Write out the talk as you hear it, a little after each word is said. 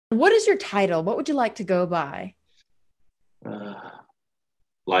What is your title? What would you like to go by? Uh,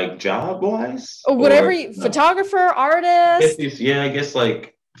 like job wise, Or whatever or you, no? photographer, I guess artist. yeah, I guess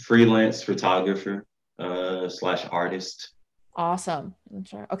like freelance photographer slash artist. Awesome.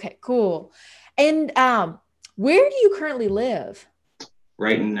 Okay, cool. And where do you currently live?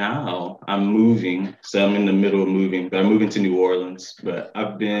 Right now, I'm moving, so I'm in the middle of moving, but I'm moving to New Orleans. But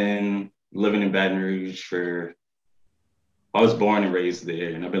I've been living in Baton Rouge for. I was born and raised there,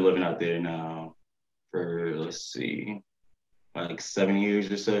 and I've been living out there now for let's see, like 7 years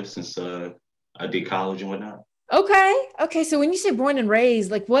or so since I did college and whatnot. Okay. Okay. So when you say born and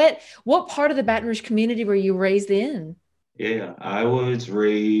raised, like what part of the Baton Rouge community were you raised in? Yeah, I was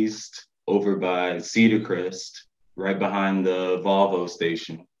raised over by Cedar Crest, right behind the Volvo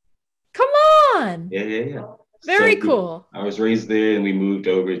station. Come on. Yeah. Very So cool. I was raised there, and we moved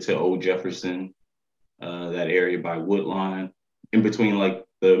over to Old Jefferson, that area by Woodline, in between like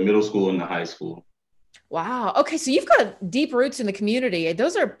the middle school and the high school. Wow. Okay. So you've got deep roots in the community.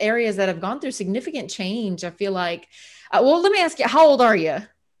 Those are areas that have gone through significant change. I feel like, well, let me ask you, how old are you?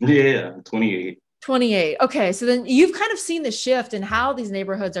 Yeah, 28. 28. Okay. So then you've kind of seen the shift in how these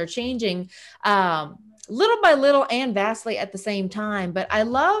neighborhoods are changing little by little and vastly at the same time. But I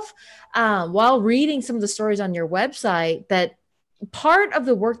love, while reading some of the stories on your website, that part of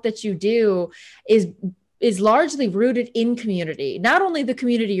the work that you do is largely rooted in community, not only the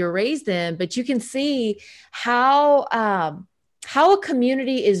community you're raised in, but you can see how how a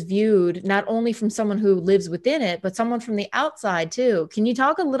community is viewed not only from someone who lives within it, but someone from the outside too. Can you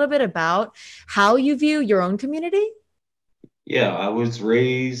talk a little bit about how you view your own community? Yeah, I was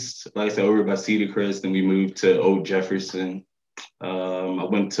raised, like I said, over by Cedar Crest, and we moved to Old Jefferson. I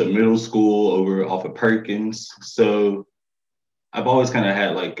went to middle school over off of Perkins. So I've always kind of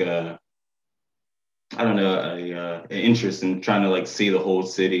had like I don't know, an interest in trying to like see the whole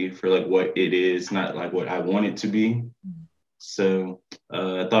city for like what it is, not like what I want it to be. So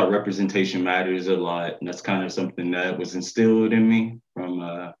I thought representation matters a lot, and that's kind of something that was instilled in me from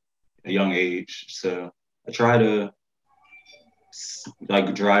a young age. So I try to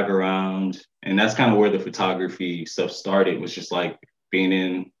like drive around, and that's kind of where the photography stuff started. Was just like being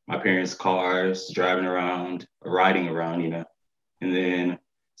in my parents' cars, driving around, riding around, and then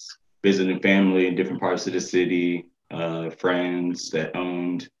visiting family in different parts of the city, friends that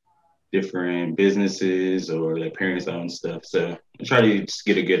owned different businesses or their parents owned stuff. So I try to just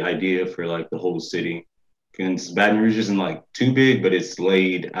get a good idea for like the whole city. Because Baton Rouge isn't like too big, but it's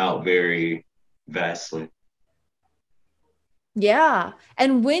laid out very vastly. Yeah.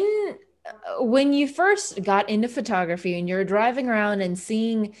 And when you first got into photography and you're driving around and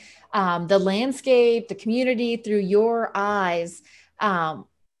seeing the landscape, the community through your eyes, um,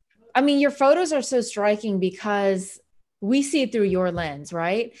 I mean, your photos are so striking because we see it through your lens,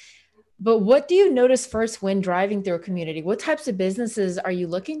 right? But what do you notice first when driving through a community? What types of businesses are you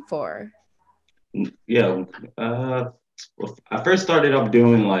looking for? Yeah, uh, I first started off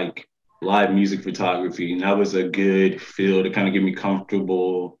doing like live music photography, and that was a good field to kind of get me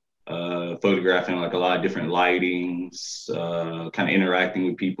comfortable photographing like a lot of different lightings, kind of interacting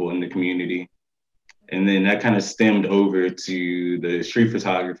with people in the community. And then that kind of stemmed over to the street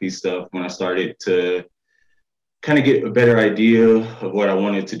photography stuff when I started to kind of get a better idea of what I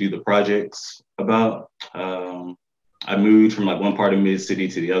wanted to do the projects about. I moved from like one part of mid city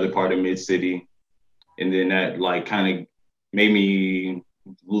to the other part of mid city, and then that like kind of made me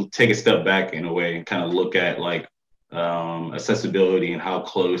take a step back in a way and kind of look at like accessibility and how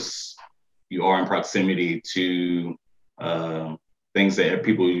close you are in proximity to um, things that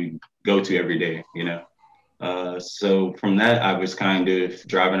people go to every day. So from that, I was kind of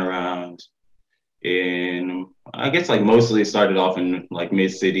driving around in, I guess like mostly it started off in like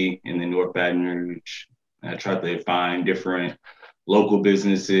mid city in the North Baton Rouge. I tried to find different local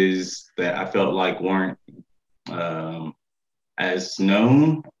businesses that I felt like weren't um, as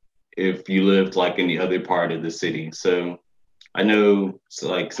known if you lived like in the other part of the city. So I know, so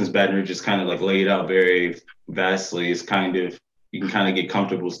like since Baton Rouge is kind of like laid out very vastly, it's kind of you can kind of get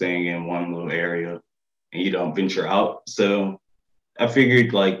comfortable staying in one little area and you don't venture out. So I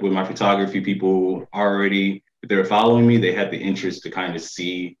figured like with my photography, people already if they were following me, they had the interest to kind of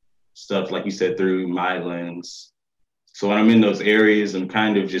see stuff like you said through my lens. So when I'm in those areas, I'm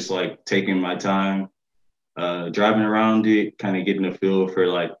kind of just like taking my time, driving around it, kind of getting a feel for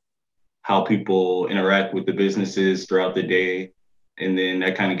like how people interact with the businesses throughout the day. And then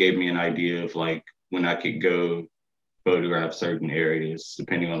that kind of gave me an idea of like when I could go photograph certain areas,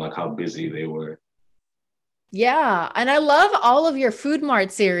 depending on like how busy they were. Yeah. And I love all of your Food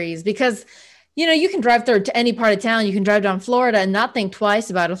Mart series because You know, you can drive through to any part of town. You can drive down Florida and not think twice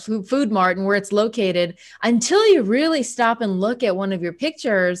about a food mart and where it's located until you really stop and look at one of your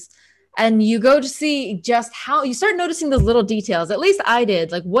pictures and you go to see just how you start noticing those little details. At least I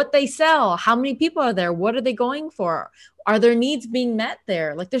did, like what they sell, how many people are there, what are they going for? Are their needs being met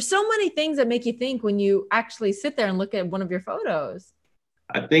there? Like there's so many things that make you think when you actually sit there and look at one of your photos.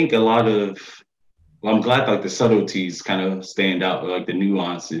 I think a lot of, well, I'm glad like the subtleties kind of stand out, like the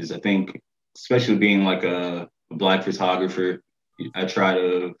nuances. I think, especially being like a Black photographer, I try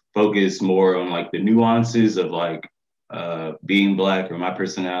to focus more on like the nuances of like being Black or my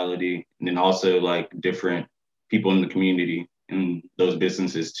personality, and then also like different people in the community and those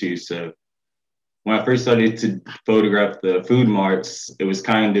businesses too. So when I first started to photograph the food marts, it was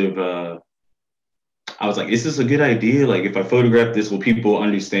kind of I was like, is this a good idea? Like, if I photograph this, will people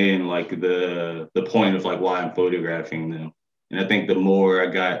understand like the point of like why I'm photographing them? And I think the more I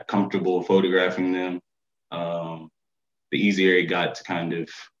got comfortable photographing them, the easier it got to kind of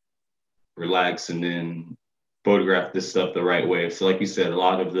relax and then photograph this stuff the right way. So, like you said, a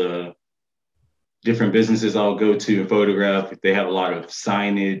lot of the different businesses I'll go to and photograph, they have a lot of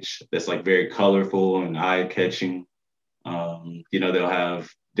signage that's like very colorful and eye catching. They'll have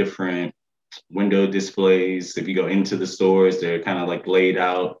different window displays. If you go into the stores, they're kind of like laid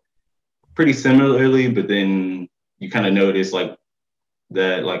out pretty similarly, but then you kind of notice like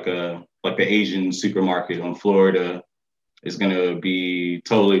that like the Asian supermarket in Florida is gonna be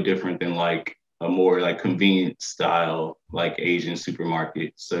totally different than like a more like convenient style like Asian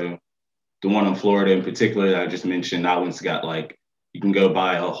supermarket. So the one in Florida in particular that I just mentioned, that one's got like you can go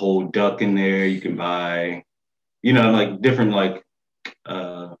buy a whole duck in there. You can buy, like different like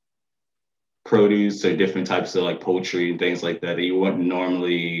uh produce or different types of like poultry and things like that you wouldn't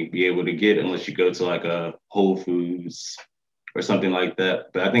normally be able to get unless you go to like a Whole Foods or something like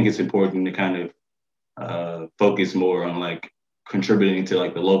that. But I think it's important to kind of focus more on like contributing to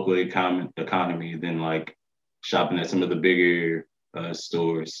like the local economy than like shopping at some of the bigger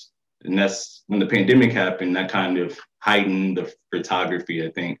stores. And that's when the pandemic happened, that kind of heightened the photography,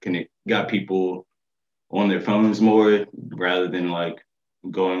 I think, and it got people on their phones more rather than like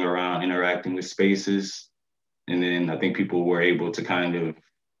going around interacting with spaces. And then I think people were able to kind of,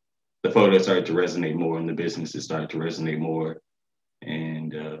 the photos started to resonate more and the businesses started to resonate more.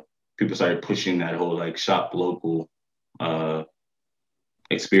 And people started pushing that whole like shop local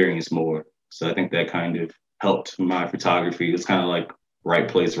experience more. So I think that kind of helped my photography. It's kind of like right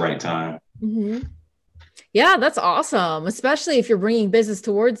place, right time. Mm-hmm. Yeah, that's awesome, especially if you're bringing business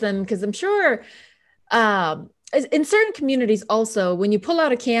towards them, because I'm sure in certain communities also, when you pull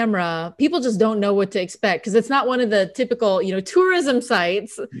out a camera, people just don't know what to expect because it's not one of the typical, tourism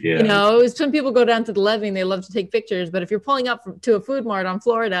sites. Yeah. Some people go down to the levee and they love to take pictures, but if you're pulling up to a food mart on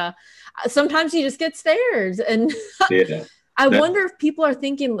Florida, sometimes you just get stares. And Yeah. I wonder if people are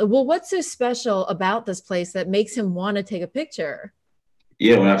thinking, well, what's so special about this place that makes him want to take a picture?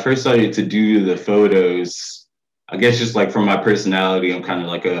 Yeah, when I first started to do the photos, I guess just like from my personality, I'm kind of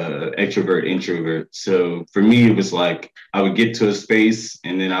like a extrovert introvert. So for me, it was like I would get to a space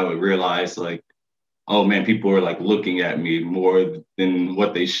and then I would realize like, oh man, people are like looking at me more than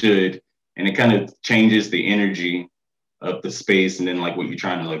what they should. And it kind of changes the energy of the space and then like what you're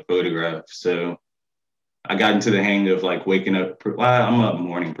trying to like photograph. So I got into the hang of like waking up. Well, I'm a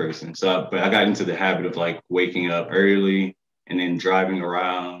morning person, but I got into the habit of like waking up early and then driving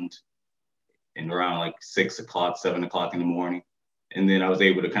around and around like 6 o'clock, 7 o'clock in the morning. And then I was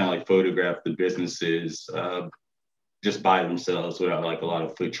able to kind of like photograph the businesses just by themselves without like a lot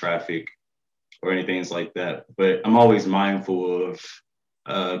of foot traffic or anything like that. But I'm always mindful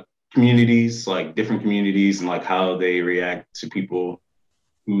of communities, like different communities and like how they react to people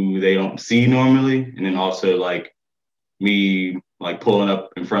who they don't see normally. And then also like me like pulling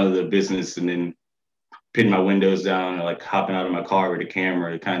up in front of the business and then putting my windows down and like hopping out of my car with a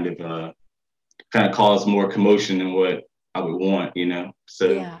camera, it kind of caused more commotion than what I would want.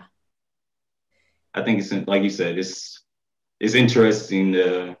 So Yeah. I think it's like you said, it's interesting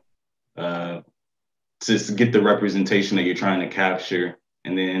to get the representation that you're trying to capture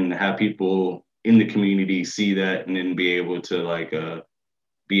and then have people in the community see that and then be able to like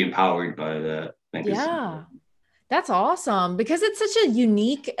be empowered by that. I think it's Yeah. That's awesome because it's such a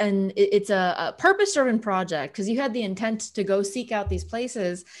unique and it's a purpose-driven project because you had the intent to go seek out these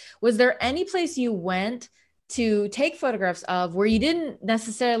places. Was there any place you went to take photographs of where you didn't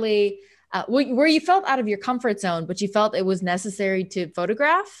necessarily, where you felt out of your comfort zone, but you felt it was necessary to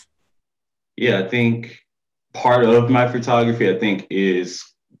photograph? yeah, I think part of my photography, I think, is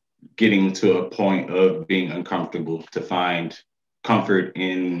getting to a point of being uncomfortable to find comfort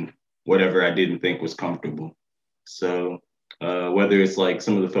in whatever I didn't think was comfortable. So whether it's like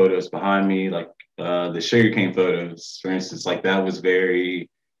some of the photos behind me, like the sugarcane photos, for instance, like that was very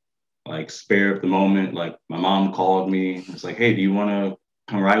like spare of the moment. Like my mom called me and was like, "Hey, do you want to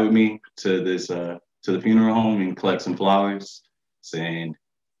come ride with me to this to the funeral home and collect some flowers?" Saying,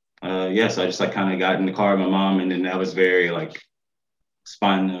 yes, I just like kind of got in the car with my mom, and then that was very like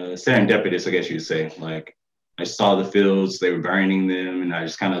serendipitous, I guess you'd say. Like I saw the fields, they were burning them, and I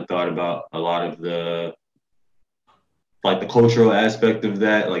just kind of thought about a lot of the like the cultural aspect of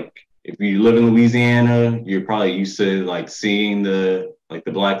that. Like if you live in Louisiana, you're probably used to like seeing the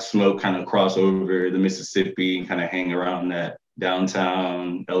black smoke kind of cross over the Mississippi and kind of hang around that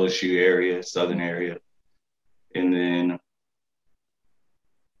downtown LSU area, southern area. And then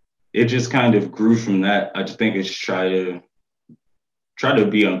it just kind of grew from that. I just think it's try to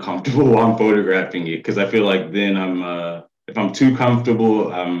be uncomfortable while I'm photographing it, because I feel like then I'm if I'm too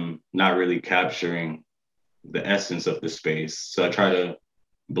comfortable, I'm not really capturing the essence of the space. So I try to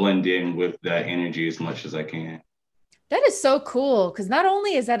blend in with that energy as much as I can. That is so cool because not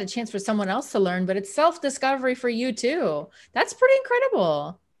only is that a chance for someone else to learn, but it's self-discovery for you too. That's pretty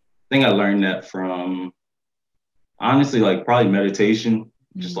incredible. I think I learned that from honestly like probably meditation.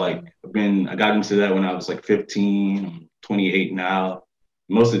 Just like Mm. I got into that when I was like 15, I'm 28 now.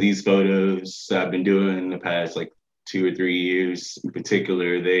 Most of these photos that I've been doing in the past like 2 or 3 years in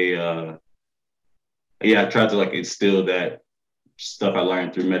particular, I tried to like instill that stuff I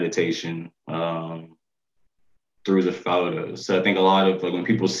learned through meditation, through the photos. So I think a lot of like when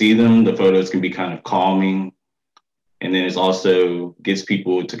people see them, the photos can be kind of calming, and then it also gets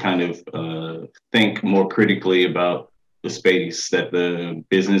people to kind of think more critically about the space that the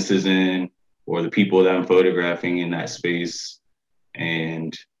business is in, or the people that I'm photographing in that space,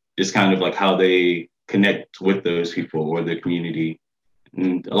 and just kind of like how they connect with those people or the community.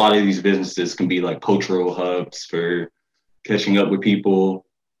 And a lot of these businesses can be like cultural hubs for catching up with people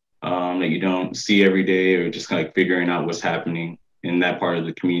that you don't see every day, or just kind of figuring out what's happening in that part of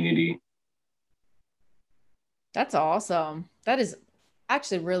the community. That's awesome. That is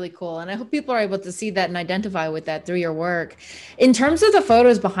actually really cool. And I hope people are able to see that and identify with that through your work. In terms of the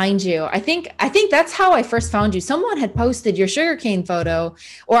photos behind you, I think that's how I first found you. Someone had posted your sugarcane photo,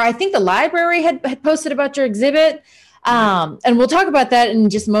 or I think the library had posted about your exhibit. And we'll talk about that in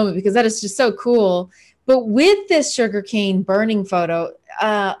just a moment because that is just so cool. But with this sugarcane burning photo,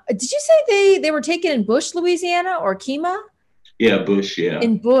 did you say they were taken in Bush, Louisiana, or Kemah? Yeah, Bush. Yeah,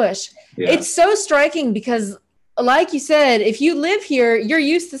 In Bush. yeah, It's so striking because, like you said, if you live here, you're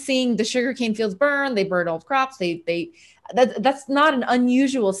used to seeing the sugarcane fields burn. They burn old crops. That's not an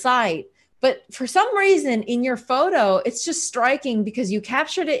unusual sight. But for some reason, in your photo, it's just striking because you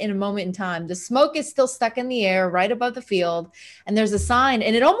captured it in a moment in time. The smoke is still stuck in the air right above the field, and there's a sign,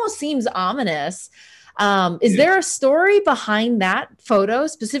 and it almost seems ominous. Is yeah. there a story behind that photo,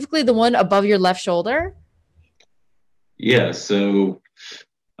 specifically the one above your left shoulder? Yeah. So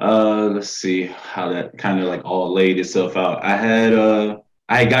let's see how that kind of like all laid itself out.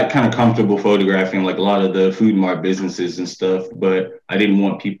 I got kind of comfortable photographing like a lot of the food mart businesses and stuff, but I didn't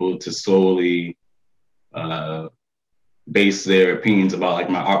want people to solely uh, base their opinions about like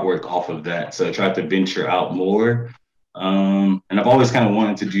my artwork off of that. So I tried to venture out more. And I've always kind of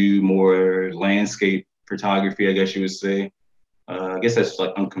wanted to do more landscape photography, I guess you would say. I guess that's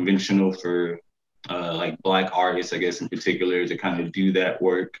like unconventional for like Black artists, I guess in particular, to kind of do that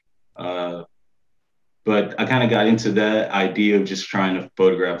work. Uh, but I kind of got into that idea of just trying to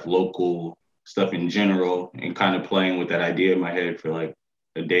photograph local stuff in general and kind of playing with that idea in my head for like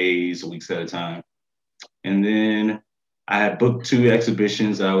days, weeks at a time. And then I had booked two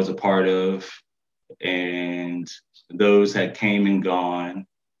exhibitions that I was a part of, and those had came and gone.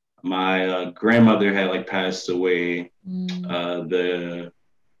 My grandmother had like passed away Mm. the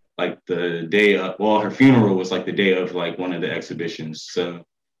the day of, well, her funeral was like the day of like one of the exhibitions. So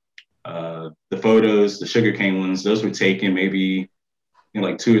the photos, the sugarcane ones, those were taken maybe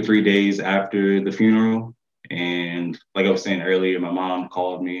like 2 or 3 days after the funeral. And like I was saying earlier, my mom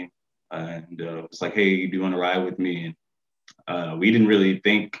called me and was like, "Hey, do you want to ride with me?" And we didn't really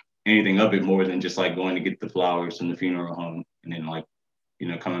think anything of it more than just like going to get the flowers from the funeral home and then like,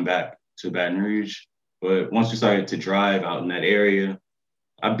 coming back to Baton Rouge. But once we started to drive out in that area,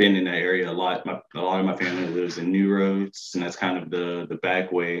 I've been in that area a lot. A lot of my family lives in New Roads, and that's kind of the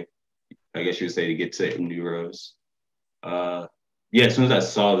back way, I guess you would say, to get to New Roads. Uh, yeah, as soon as I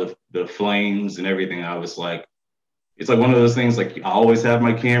saw the flames and everything, I was like, it's like one of those things. Like I always have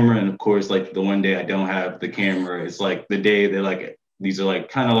my camera, and of course, like the one day I don't have the camera, it's like the day they're like these are like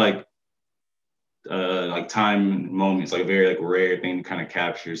kind of like like time moments, like a very like rare thing to kind of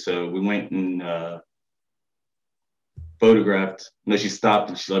capture. So we went and photographed. No, she stopped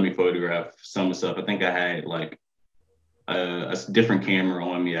and she let me photograph some of the stuff. I think I had like a different camera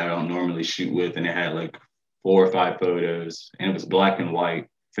on me I don't normally shoot with, and it had like 4 or 5 photos, and it was black and white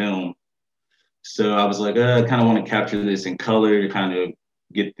film. So I was like, I kind of want to capture this in color to kind of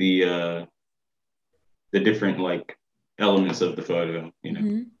get the different like elements of the photo, you know.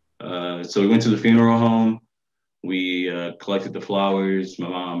 Mm-hmm. So we went to the funeral home. We collected the flowers. My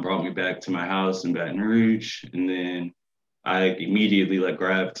mom brought me back to my house in Baton Rouge, and then I immediately like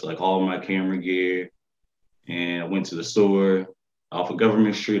grabbed like all my camera gear, and I went to the store off of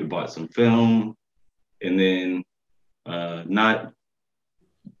Government Street, bought some film, and then not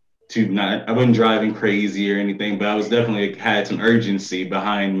not I wasn't driving crazy or anything, but I was definitely had some urgency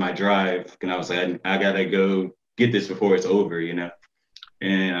behind my drive, and I was like, I gotta go get this before it's over, you know.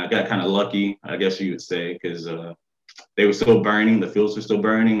 And I got kind of lucky, I guess you would say, because they were still burning, the fields were still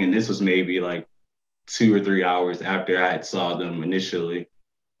burning, and this was maybe like 2 or 3 hours after I had saw them initially.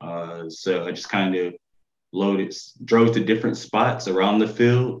 So I just kind of drove to different spots around the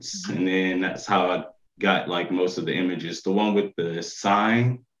fields, and then that's how I got like most of the images. The one with the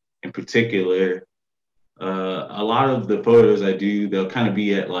sign in particular, a lot of the photos I do, they'll kind of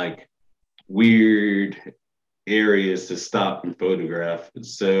be at like weird areas to stop and photograph.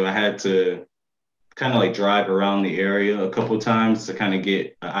 So I had to kind of like drive around the area a couple of times to kind of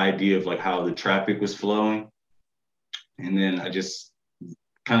get an idea of like how the traffic was flowing. And then I just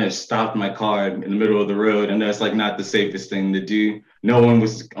kind of stopped my car in the middle of the road. And that's like not the safest thing to do. No one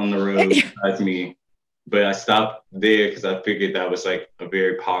was on the road besides me. But I stopped there because I figured that was like a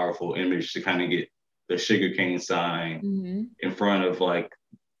very powerful image to kind of get the sugarcane sign Mm-hmm. in front of like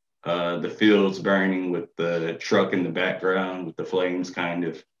the fields burning with the truck in the background with the flames kind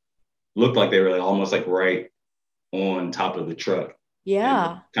of looked like they were like almost like right on top of the truck. And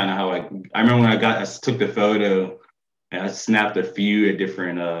Yeah. kind of how I remember when I took the photo and I snapped a few at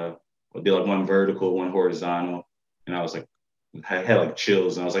different I did like one vertical, one horizontal, and I was like I had like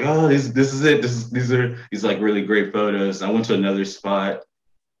chills, and I was like, oh, this is it. These like really great photos. And I went to another spot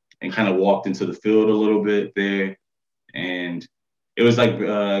and kind of walked into the field a little bit there, and it was like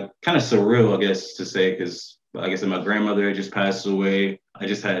kind of surreal, I guess, to say, because like I said, my grandmother had just passed away. I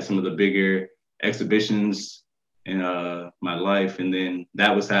just had some of the bigger exhibitions in my life, and then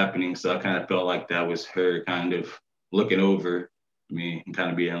that was happening. So I kind of felt like that was her kind of looking over me and kind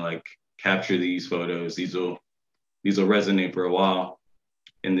of being like, capture these photos. These will resonate for a while.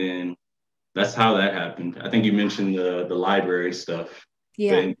 And then that's how that happened. I think you mentioned the library stuff,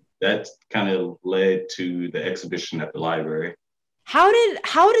 Yeah. but that kind of led to the exhibition at the library. How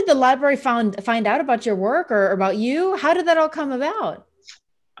did the library find out about your work or about you? How did that all come about?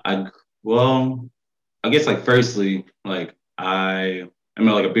 I well, I guess like firstly, like I am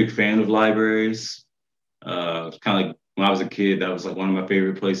like a big fan of libraries. Kind of like when I was a kid, that was like one of my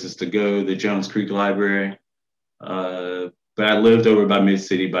favorite places to go, the Jones Creek Library. But I lived over by Mid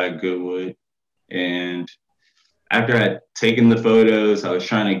City by Goodwood, and after I had taken the photos, I was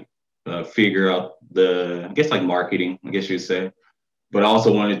trying to figure out I guess like marketing, I guess you'd say, but I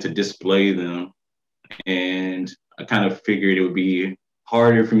also wanted to display them. And I kind of figured it would be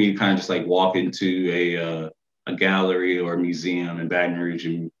harder for me to kind of just like walk into a gallery or a museum in Baton Rouge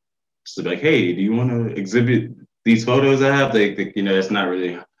and just be like, hey, do you want to exhibit these photos I have? That's not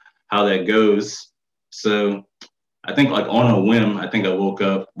really how that goes. So I think like on a whim, I think I woke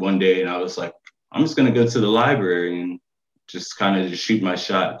up one day and I was like, I'm just gonna go to the library and just kind of just shoot my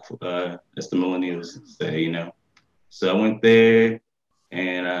shot, as the millennials say, you know. So I went there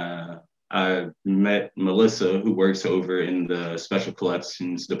and I met Melissa, who works over in the special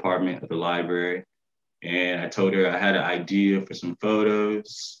collections department of the library. And I told her I had an idea for some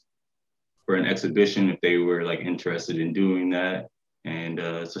photos for an exhibition if they were like interested in doing that. And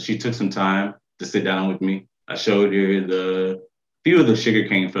so she took some time to sit down with me. I showed her the few of the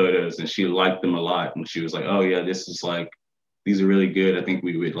sugarcane photos and she liked them a lot. And she was like, oh yeah, these are really good. I think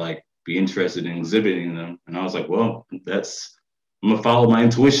we would like be interested in exhibiting them. And I was like, well, I'm gonna follow my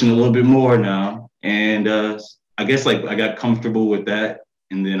intuition a little bit more now. And I guess like I got comfortable with that.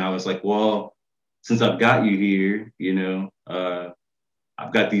 And then I was like, well, since I've got you here,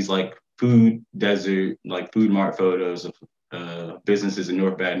 I've got these like food desert, like food mart photos of businesses in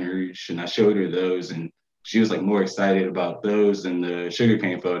North Baton Rouge. And I showed her those and she was like more excited about those than the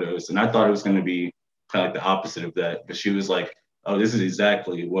sugarcane photos. And I thought it was going to be kind of like the opposite of that. But she was like, oh, this is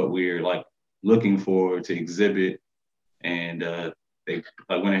exactly what we're like looking for to exhibit. And they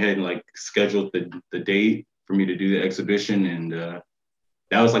I went ahead and like scheduled the date for me to do the exhibition. And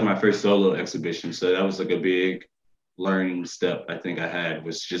that was like my first solo exhibition. So that was like a big learning step I think I had,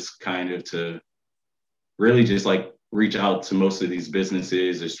 was just kind of to really just like reach out to most of these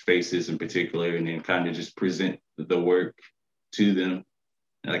businesses or spaces in particular, and then kind of just present the work to them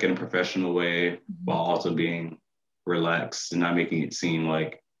like in a professional way, while also being relaxed and not making it seem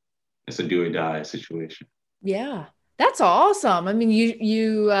like it's a do or die situation. Yeah. That's awesome. I mean,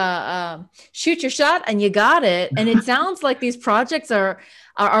 shoot your shot and you got it. And it sounds like these projects are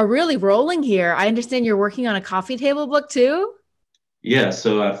really rolling here. I understand you're working on a coffee table book too. Yeah,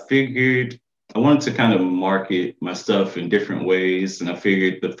 so I figured I wanted to kind of market my stuff in different ways, and I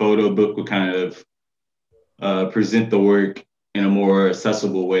figured the photo book would kind of present the work in a more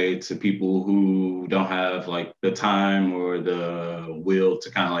accessible way to people who don't have like the time or the will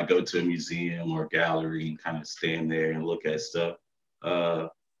to kind of like go to a museum or gallery and kind of stand there and look at stuff. Uh,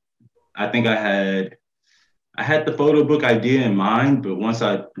 I think I had the photo book idea in mind, but once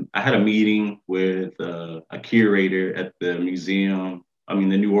I had a meeting with a curator at the museum, I mean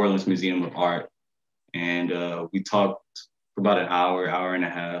the New Orleans Museum of Art, and we talked for about an hour, hour and a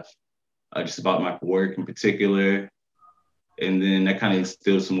half, just about my work in particular, and then that kind of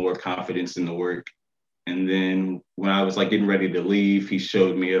instilled some more confidence in the work. And then when I was like getting ready to leave, he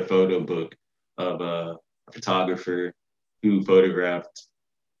showed me a photo book of a photographer who photographed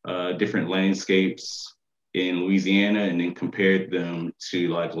different landscapes in Louisiana and then compared them to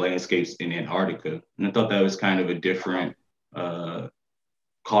like landscapes in Antarctica. And I thought that was kind of a different uh,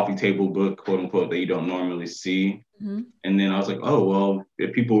 coffee table book, quote unquote, that you don't normally see. Mhm. And then I was like, oh, well,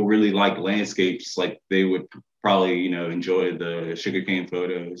 if people really like landscapes, like they would probably, you know, enjoy the sugarcane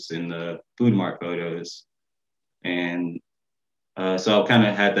photos and the food mart photos. And so I kind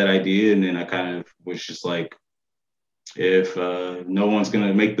of had that idea. And then I kind of was just like, if no one's going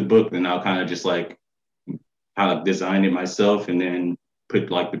to make the book, then I'll kind of just like kind of design it myself and then put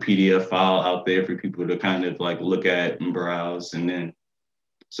like the PDF file out there for people to kind of like look at and browse. And then,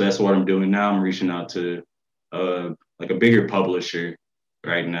 so that's what I'm doing now. I'm reaching out to like a bigger publisher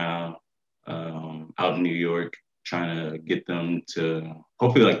right now out in New York, trying to get them to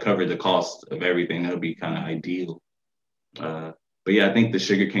hopefully like cover the cost of everything. That would be kind of ideal. Uh, but yeah, I think the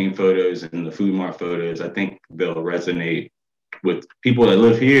sugarcane photos and the food mart photos, I think they'll resonate with people that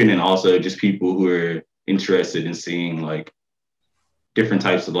live here, and then also just people who are interested in seeing like different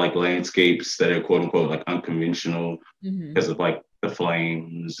types of like landscapes that are quote unquote like unconventional Mhm. because of like the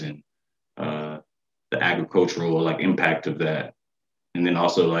flames and uh, the agricultural like impact of that, and then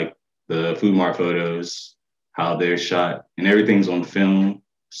also like the food mart photos, how they're shot, and everything's on film,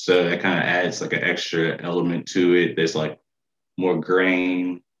 so that kind of adds like an extra element to it. There's like more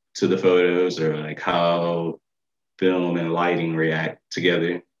grain to the photos, or like how film and lighting react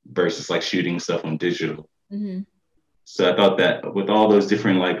together versus like shooting stuff on digital. Mhm. So I thought that with all those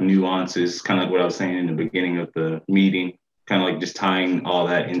different like nuances, kind of like what I was saying in the beginning of the meeting, kind of like just tying all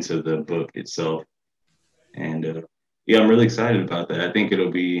that into the book itself. And yeah, I'm really excited about that. I think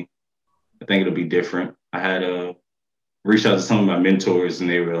it'll be different. I had reached out to some of my mentors, and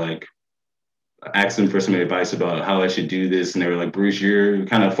they were like asking for some advice about how I should do this, and they were like, "Bruce, you're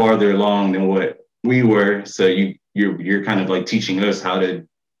kind of farther along than what we were, so you're kind of like teaching us how to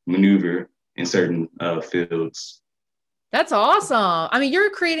maneuver in certain fields." That's awesome. I mean, you're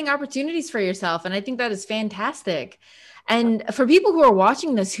creating opportunities for yourself, and I think that is fantastic. And for people who are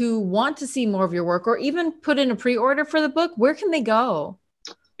watching this who want to see more of your work or even put in a pre-order for the book, where can they go?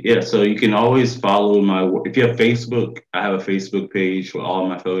 Yeah, so you can always follow my work. If you have Facebook, I have a Facebook page with all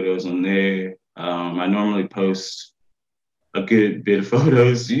my photos on there. I normally post a good bit of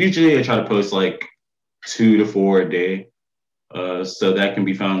photos. Usually I try to post like 2 to 4 a day. So that can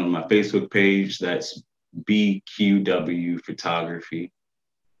be found on my Facebook page. That's BQW Photography.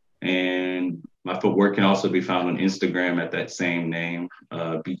 And my footwork can also be found on Instagram at that same name,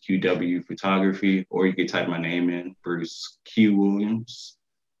 BQW Photography, or you can type my name in, Bruce Q Williams.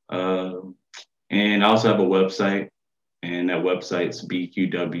 Uh, and I also have a website, and that website's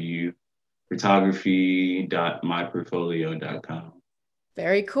bqwphotography.myportfolio.com.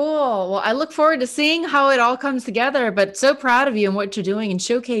 Very cool. Well, I look forward to seeing how it all comes together, but so proud of you and what you're doing and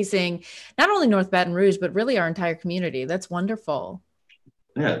showcasing not only North Baton Rouge, but really our entire community. That's wonderful.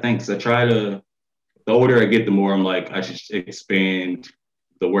 Yeah, thanks. I try to, the older I get, the more I'm like, I should expand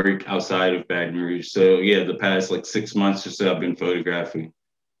the work outside of Baton Rouge. So yeah, the past like 6 months or so, I've been photographing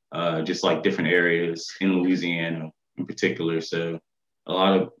just like different areas in Louisiana in particular. So a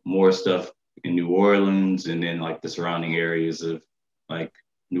lot of more stuff in New Orleans, and then like the surrounding areas of like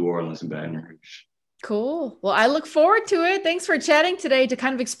New Orleans and Baton Rouge. Cool. Well, I look forward to it. Thanks for chatting today to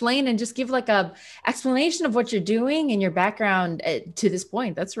kind of explain and just give like a explanation of what you're doing and your background to this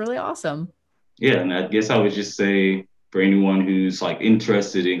point. That's really awesome. Yeah, and I guess I would just say for anyone who's like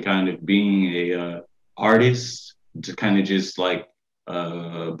interested in kind of being a artist, to kind of just like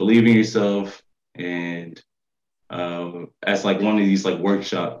believe in yourself, and as like one of these like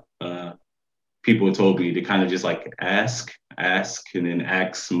workshop people told me to kind of just like ask, and then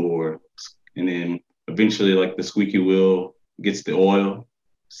ask more, and then eventually like the squeaky wheel gets the oil.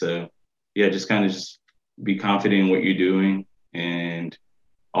 So yeah, just kind of just be confident in what you're doing, and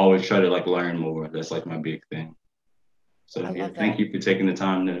always try to like learn more. That's like my big thing. So I yeah, love thank that. you for taking the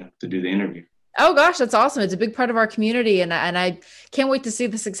time to do the interview. Oh gosh, that's awesome. It's a big part of our community and I can't wait to see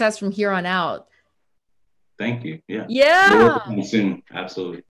the success from here on out. Thank you. Yeah. We'll Yeah. work on it soon. Absolutely.